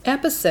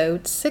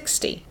Episode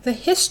 60, The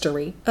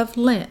History of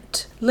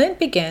Lent. Lent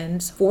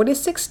begins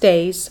 46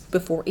 days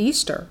before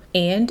Easter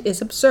and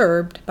is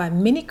observed by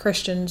many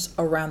Christians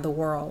around the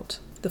world.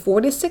 The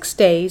 46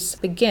 days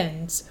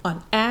begins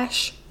on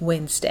Ash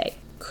Wednesday.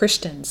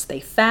 Christians, they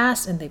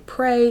fast and they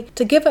pray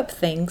to give up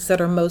things that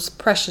are most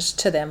precious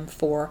to them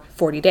for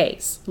 40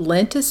 days.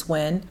 Lent is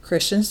when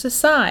Christians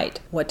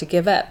decide what to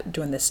give up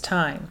during this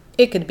time.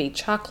 It could be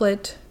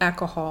chocolate,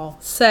 alcohol,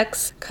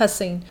 sex,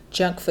 cussing,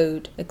 junk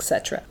food,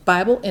 etc.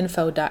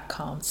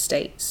 BibleInfo.com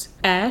states,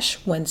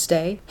 Ash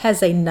Wednesday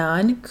has a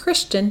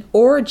non-Christian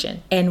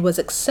origin and was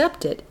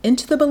accepted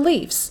into the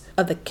beliefs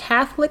of the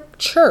Catholic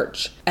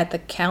Church at the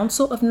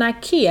Council of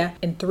Nicaea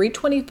in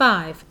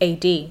 325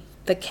 AD.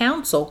 The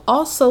council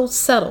also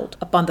settled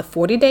upon the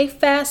 40-day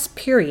fast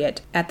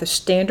period at the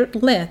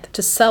standard length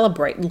to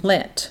celebrate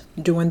Lent.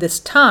 During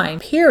this time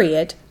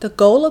period, the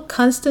goal of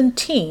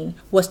Constantine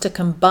was to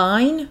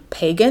combine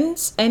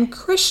pagans and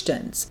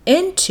Christians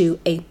into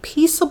a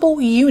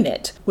peaceable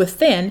unit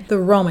within the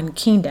Roman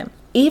kingdom.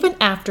 Even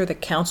after the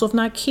Council of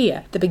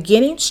Nicaea, the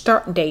beginning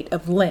start date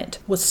of Lent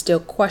was still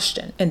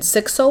questioned. In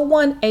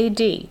 601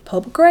 AD,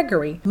 Pope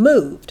Gregory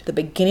moved the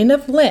beginning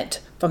of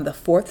Lent from the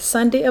fourth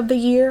Sunday of the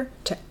year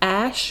to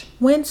Ash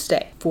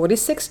Wednesday,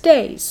 46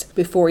 days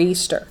before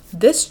Easter.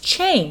 This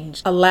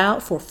change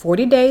allowed for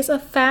 40 days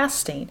of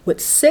fasting, with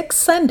 6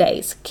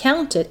 Sundays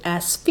counted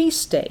as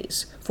feast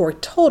days, for a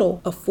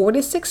total of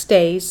 46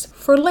 days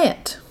for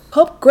Lent.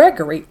 Pope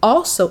Gregory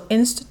also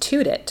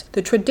instituted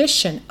the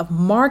tradition of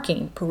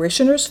marking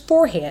parishioners'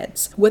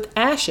 foreheads with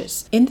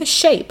ashes in the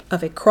shape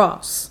of a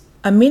cross.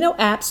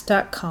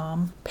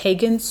 AminoApps.com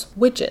Pagans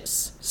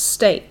Witches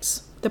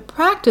states, the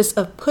practice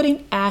of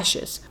putting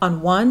ashes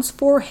on one's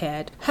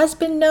forehead has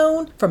been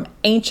known from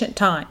ancient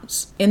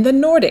times. In the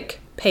Nordic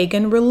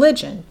pagan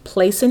religion,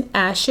 placing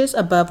ashes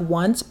above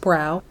one's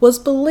brow was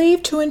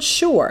believed to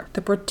ensure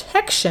the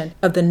protection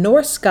of the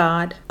Norse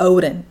god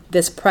Odin.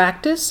 This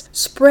practice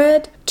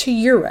spread to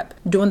Europe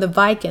during the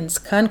Vikings'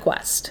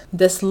 conquest.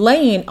 This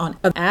laying on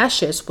of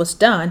ashes was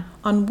done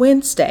on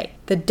Wednesday,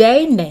 the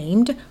day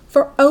named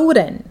for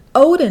Odin.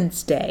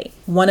 Odin's Day.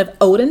 One of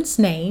Odin's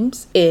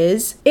names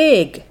is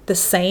Ig. The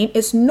same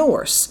is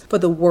Norse for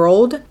the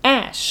word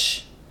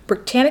ash.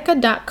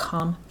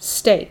 Britannica.com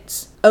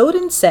states,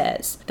 Odin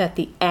says that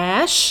the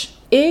ash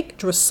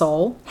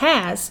Yggdrasil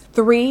has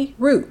 3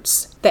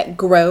 roots that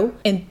grow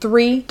in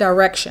 3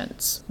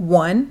 directions.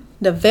 1,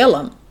 the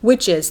Velum,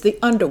 which is the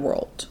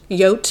underworld.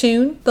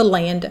 Jotun, the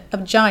land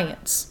of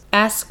giants.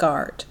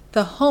 Asgard,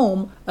 the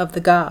home of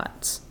the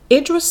gods.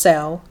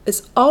 Yggdrasil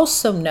is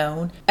also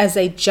known as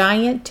a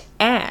giant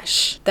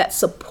ash that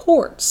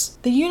supports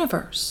the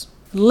universe.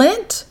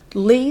 Lent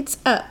leads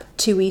up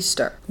to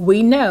Easter.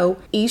 We know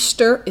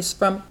Easter is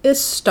from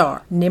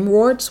Ishtar,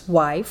 Nimrod's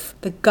wife,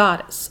 the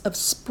goddess of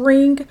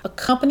spring,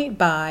 accompanied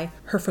by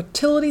her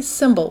fertility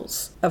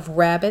symbols of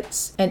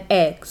rabbits and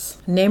eggs.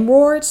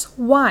 Nimrod's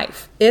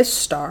wife,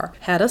 Ishtar,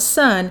 had a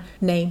son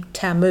named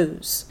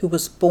Tammuz, who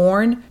was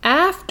born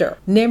after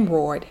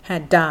Nimrod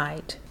had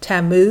died.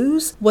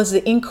 Tammuz was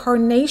the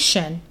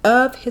incarnation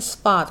of his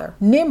father,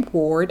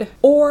 Nimrod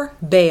or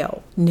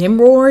Baal.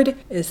 Nimrod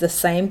is the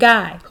same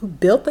guy who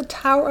built the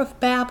Tower of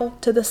Babel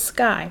to the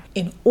sky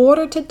in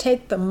order to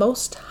take the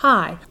Most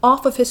High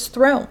off of his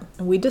throne.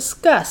 And we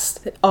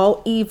discussed that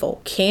all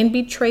evil can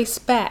be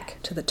traced back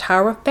to the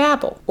Tower of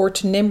Babel or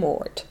to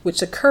Nimrod,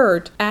 which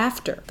occurred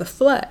after the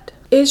flood.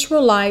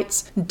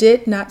 Israelites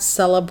did not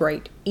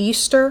celebrate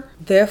Easter,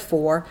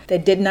 therefore they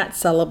did not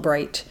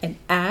celebrate an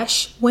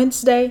Ash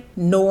Wednesday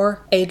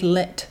nor a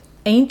Lent.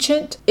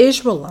 Ancient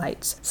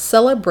Israelites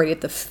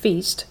celebrated the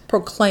feast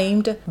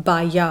proclaimed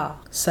by Yah,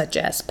 such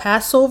as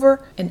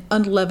Passover and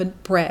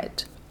unleavened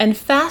bread. And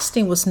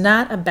fasting was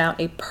not about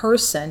a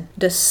person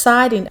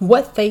deciding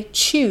what they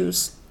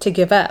choose to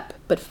give up,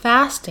 but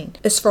fasting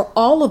is for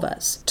all of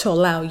us to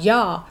allow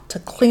Yah to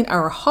clean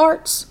our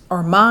hearts,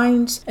 our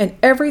minds, and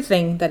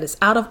everything that is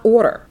out of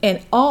order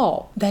and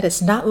all that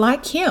is not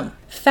like Him.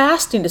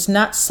 Fasting is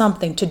not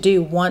something to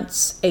do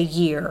once a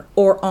year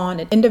or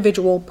on an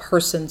individual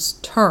person's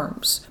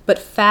terms, but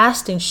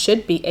fasting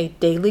should be a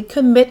daily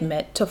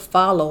commitment to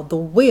follow the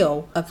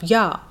will of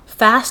Yah.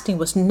 Fasting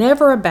was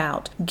never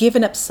about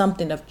giving up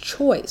something of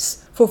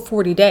choice for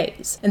 40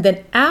 days and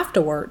then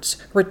afterwards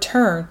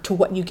return to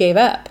what you gave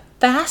up.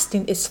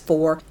 Fasting is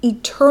for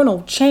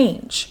eternal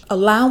change,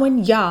 allowing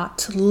Yah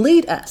to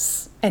lead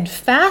us. And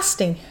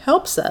fasting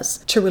helps us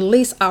to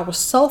release our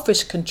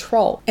selfish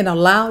control and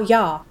allow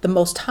Yah, the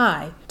Most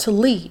High, to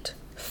lead.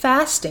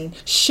 Fasting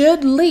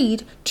should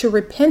lead to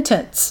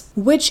repentance,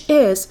 which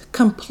is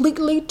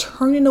completely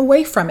turning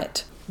away from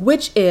it,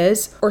 which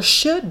is or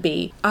should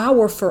be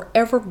our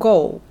forever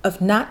goal of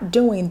not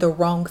doing the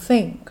wrong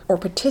thing or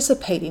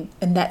participating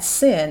in that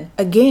sin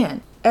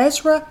again.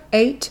 Ezra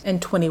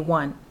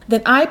 8:21.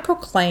 Then I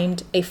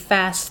proclaimed a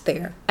fast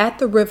there at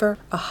the river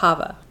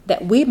Ahava,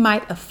 that we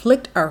might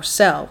afflict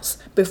ourselves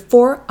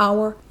before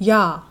our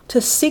Yah, to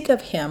seek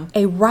of him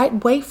a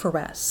right way for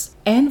us,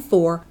 and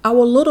for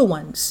our little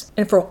ones,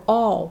 and for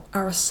all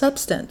our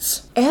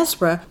substance.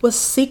 Ezra was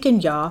seeking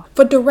Yah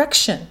for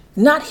direction,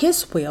 not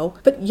his will,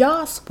 but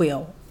Yah's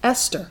will.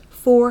 Esther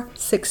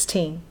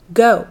 4:16.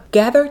 Go,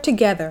 gather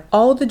together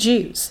all the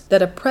Jews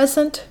that are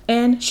present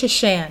in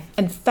Shushan,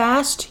 and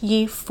fast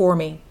ye for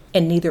me,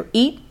 and neither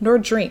eat nor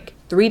drink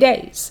 3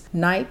 days,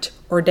 night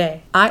or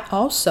day. I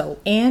also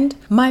and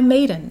my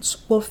maidens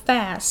will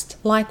fast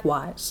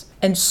likewise,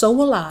 and so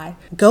will I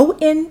go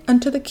in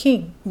unto the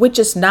king, which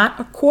is not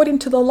according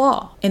to the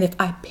law. And if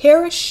I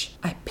perish,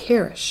 I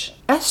perish.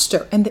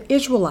 Esther and the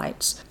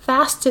Israelites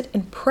fasted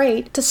and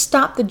prayed to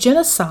stop the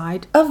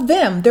genocide of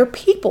them, their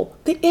people,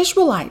 the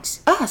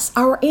Israelites, us,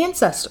 our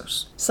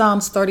ancestors.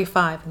 Psalms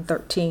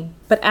 35:13.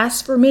 But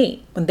as for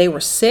me, when they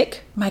were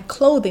sick, my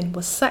clothing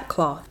was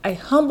sackcloth. I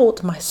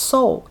humbled my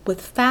soul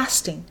with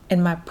fasting,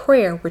 and my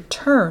prayer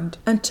returned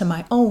unto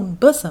my own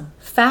bosom.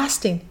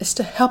 Fasting is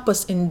to help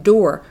us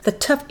endure the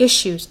tough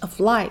issues of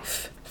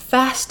life.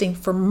 Fasting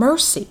for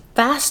mercy,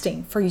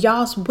 fasting for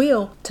Yah's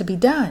will to be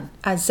done.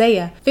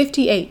 Isaiah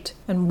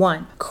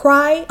 58:1.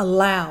 Cry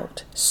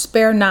aloud,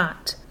 spare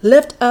not.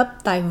 Lift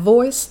up thy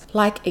voice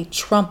like a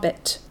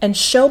trumpet, and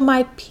show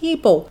my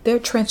people their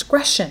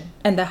transgression,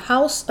 and the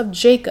house of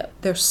Jacob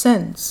their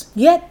sins.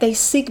 Yet they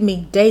seek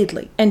me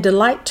daily, and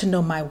delight to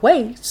know my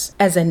ways,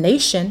 as a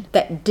nation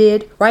that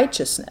did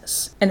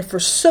righteousness, and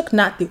forsook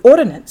not the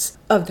ordinance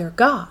of their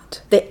God.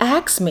 They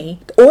ask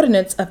me the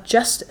ordinance of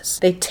justice.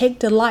 They take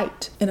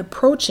delight in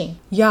approaching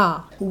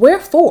Yah.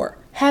 Wherefore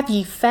have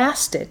ye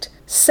fasted,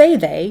 say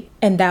they,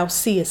 and thou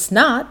seest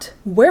not?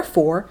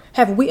 Wherefore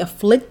have we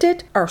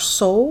afflicted our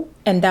soul,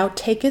 and thou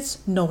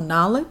takest no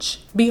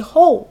knowledge?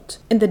 Behold,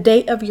 in the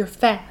day of your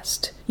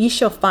fast ye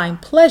shall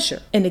find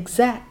pleasure, and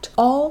exact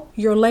all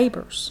your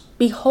labors.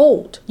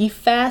 Behold, ye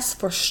fast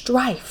for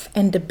strife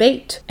and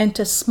debate, and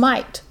to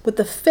smite with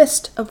the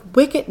fist of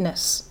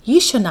wickedness. Ye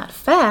shall not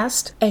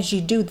fast, as ye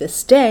do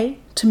this day,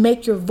 to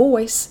make your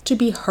voice to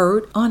be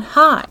heard on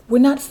high. We're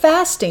not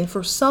fasting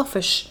for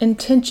selfish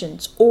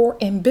intentions or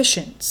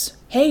ambitions.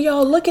 Hey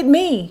y'all, look at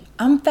me.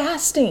 I'm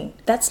fasting.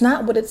 That's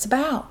not what it's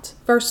about.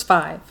 Verse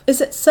 5. Is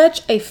it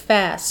such a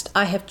fast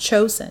I have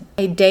chosen,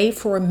 a day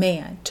for a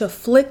man to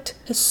afflict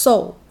his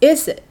soul?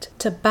 Is it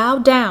to bow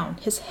down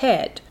his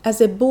head as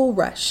a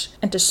bulrush,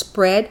 and to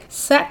spread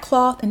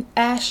sackcloth and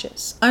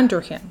ashes under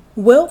him?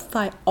 Wilt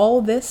thou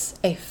all this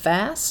a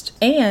fast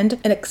and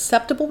an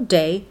acceptable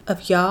day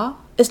of Yah?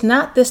 Is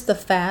not this the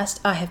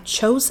fast I have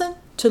chosen?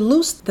 To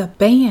loose the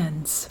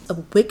bands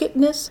of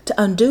wickedness, to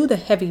undo the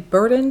heavy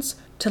burdens,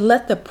 to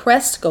let the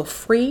oppressed go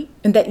free,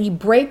 and that ye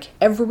break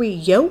every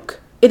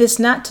yoke? It is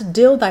not to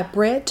deal thy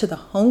bread to the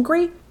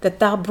hungry, that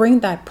thou bring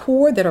thy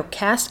poor that are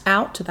cast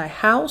out to thy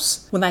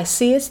house, when thou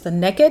seest the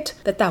naked,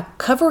 that thou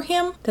cover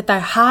him, that thou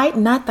hide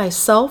not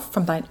thyself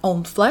from thine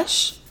own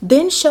flesh?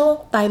 Then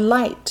shall thy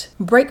light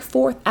break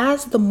forth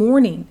as the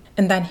morning,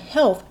 and thine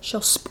health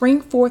shall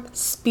spring forth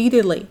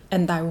speedily,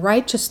 and thy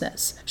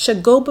righteousness shall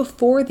go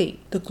before thee.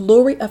 The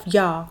glory of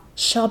Yah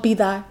shall be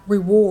thy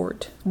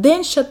reward.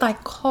 Then shalt thou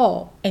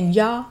call, and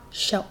Yah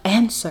shall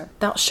answer.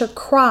 Thou shalt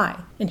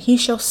cry, and he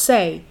shall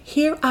say,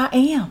 Here I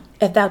am.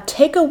 If thou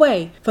take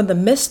away from the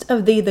midst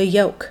of thee the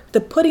yoke,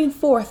 the putting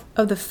forth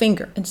of the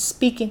finger, and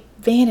speaking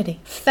vanity.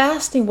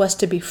 Fasting was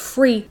to be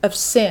free of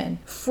sin,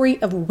 free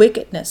of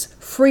wickedness,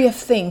 free of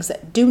things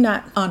that do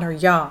not honor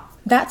Yah.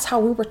 That's how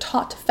we were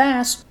taught to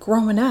fast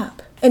growing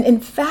up. And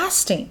in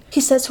fasting,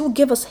 he says he'll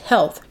give us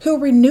health. He'll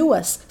renew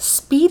us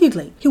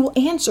speedily. He will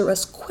answer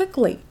us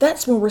quickly.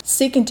 That's when we're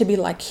seeking to be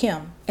like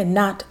him and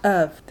not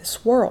of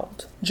this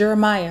world.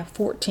 Jeremiah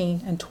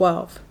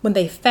 14:12. When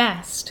they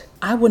fast,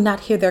 I will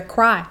not hear their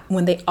cry.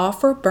 When they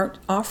offer burnt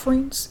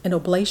offerings and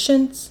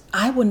oblations,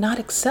 I will not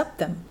accept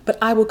them, but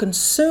I will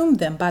consume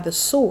them by the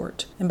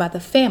sword and by the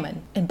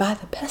famine and by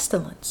the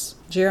pestilence.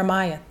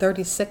 Jeremiah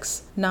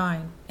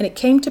 36:9. And it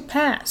came to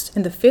pass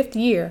in the 5th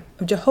year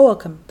of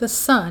Jehoiakim, the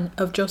son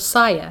of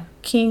Josiah,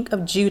 king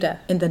of Judah,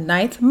 in the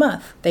 9th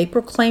month, they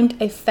proclaimed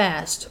a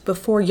fast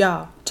before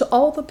Yah to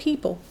all the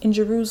people in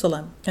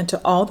Jerusalem, and to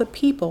all the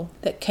people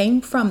that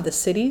came from the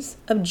cities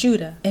of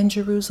Judah and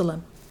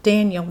Jerusalem.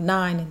 Daniel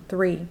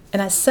 9:3.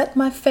 And I set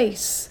my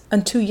face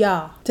unto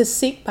Yah to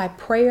seek by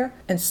prayer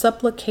and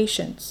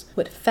supplications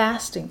with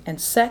fasting and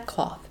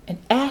sackcloth and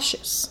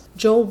ashes.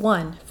 Joel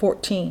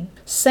 1:14.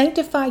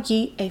 Sanctify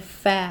ye a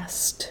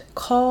fast,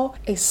 call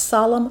a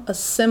solemn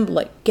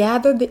assembly,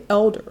 gather the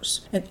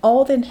elders and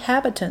all the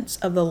inhabitants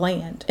of the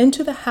land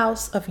into the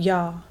house of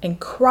Yah, and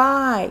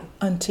cry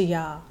unto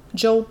Yah.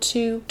 Joel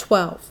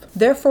 2:12.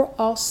 Therefore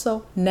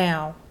also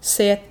now,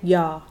 saith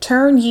Yah,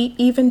 turn ye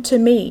even to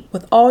me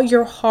with all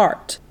your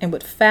heart, and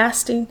with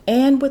fasting,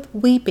 and with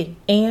weeping,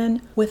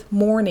 and with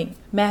mourning.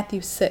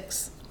 Matthew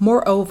 6.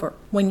 Moreover,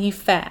 when ye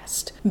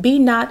fast, be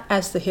not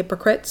as the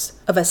hypocrites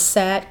of a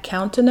sad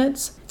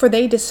countenance, for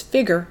they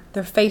disfigure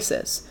their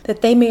faces,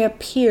 that they may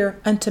appear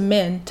unto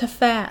men to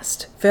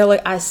fast. Verily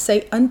I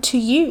say unto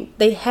you,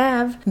 they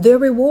have their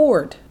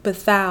reward.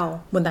 But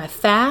thou, when thou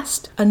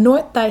fast,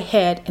 anoint thy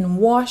head and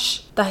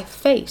wash thy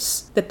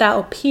face, that thou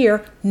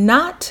appear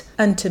not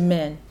unto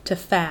men to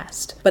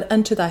fast, but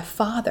unto thy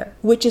Father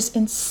which is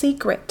in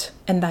secret.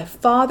 And thy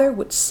Father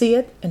which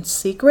seeth in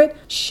secret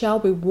shall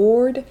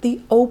reward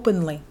thee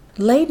openly.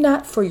 Lay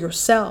not for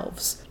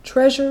yourselves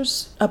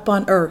treasures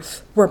upon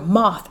earth, where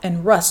moth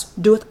and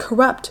rust doeth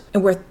corrupt,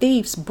 and where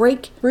thieves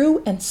break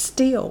through and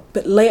steal.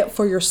 But lay up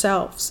for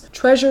yourselves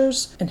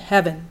treasures in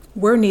heaven,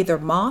 where neither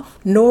moth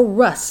nor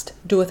rust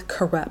doeth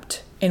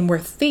corrupt, and where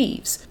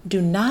thieves do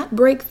not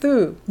break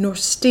through nor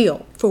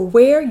steal. For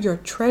where your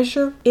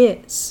treasure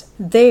is,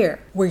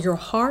 there will your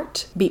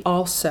heart be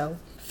also.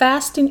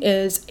 Fasting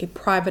is a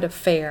private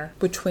affair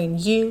between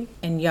you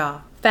and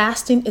Yah.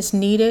 Fasting is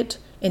needed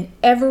in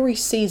every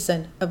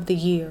season of the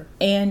year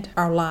and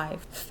our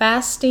life.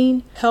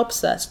 Fasting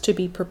helps us to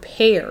be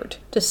prepared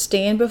to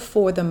stand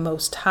before the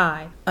Most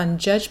High on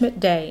Judgment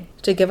Day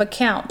to give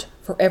account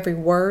for every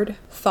word,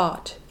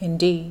 thought, and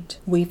deed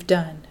we've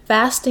done.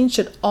 Fasting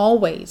should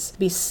always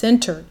be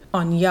centered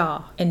on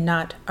Yah and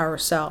not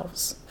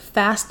ourselves.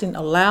 Fasting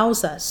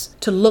allows us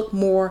to look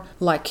more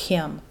like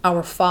Him,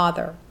 our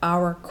Father,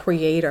 our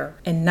Creator,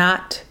 and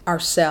not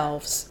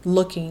ourselves,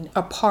 looking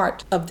a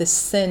part of this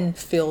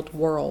sin-filled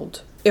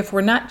world. If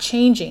we're not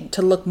changing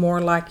to look more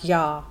like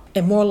Yah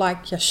and more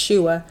like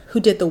Yeshua,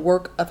 who did the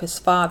work of His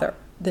Father,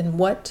 then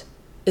what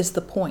is the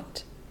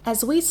point?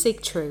 As we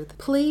seek truth,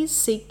 please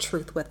seek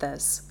truth with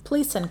us.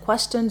 Please send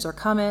questions or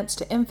comments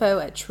to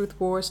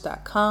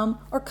info@truthwars.com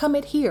or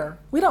comment here.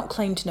 We don't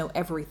claim to know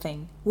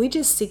everything. We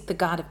just seek the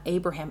God of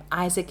Abraham,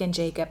 Isaac, and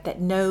Jacob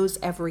that knows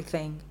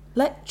everything.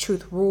 Let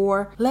truth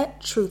roar,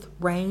 let truth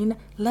reign,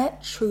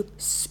 let truth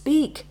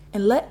speak,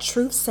 and let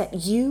truth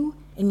set you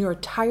and your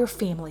entire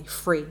family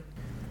free.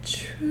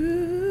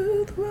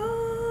 Truth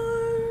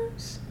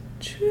roars,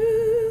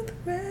 truth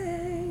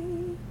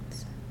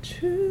reigns,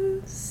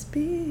 truth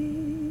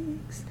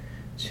speaks,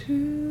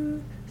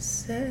 truth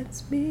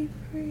sets me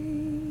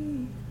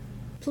free.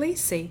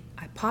 Please see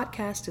a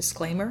podcast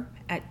disclaimer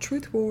at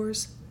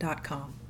truthwars.com.